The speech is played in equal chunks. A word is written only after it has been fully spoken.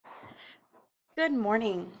Good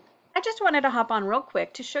morning. I just wanted to hop on real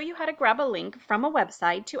quick to show you how to grab a link from a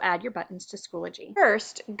website to add your buttons to Schoology.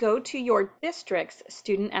 First, go to your district's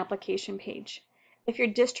student application page. If your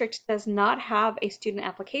district does not have a student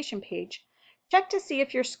application page, check to see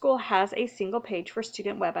if your school has a single page for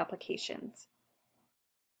student web applications.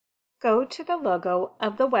 Go to the logo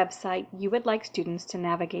of the website you would like students to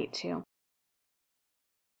navigate to.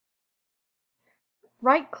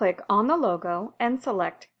 Right-click on the logo and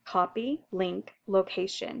select Copy Link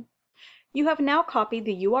Location. You have now copied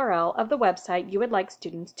the URL of the website you would like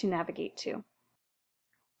students to navigate to.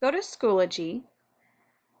 Go to Schoology,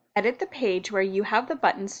 edit the page where you have the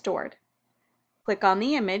buttons stored. Click on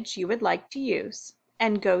the image you would like to use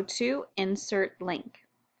and go to Insert Link.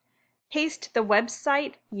 Paste the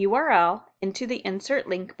website URL into the Insert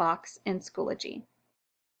Link box in Schoology.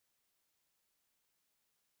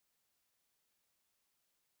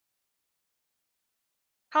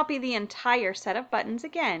 Copy the entire set of buttons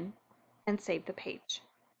again and save the page.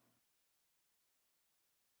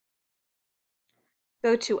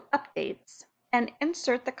 Go to Updates and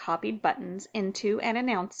insert the copied buttons into an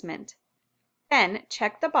announcement. Then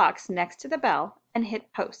check the box next to the bell and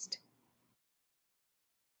hit Post.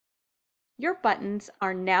 Your buttons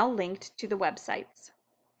are now linked to the websites.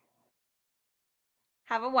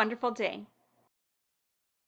 Have a wonderful day.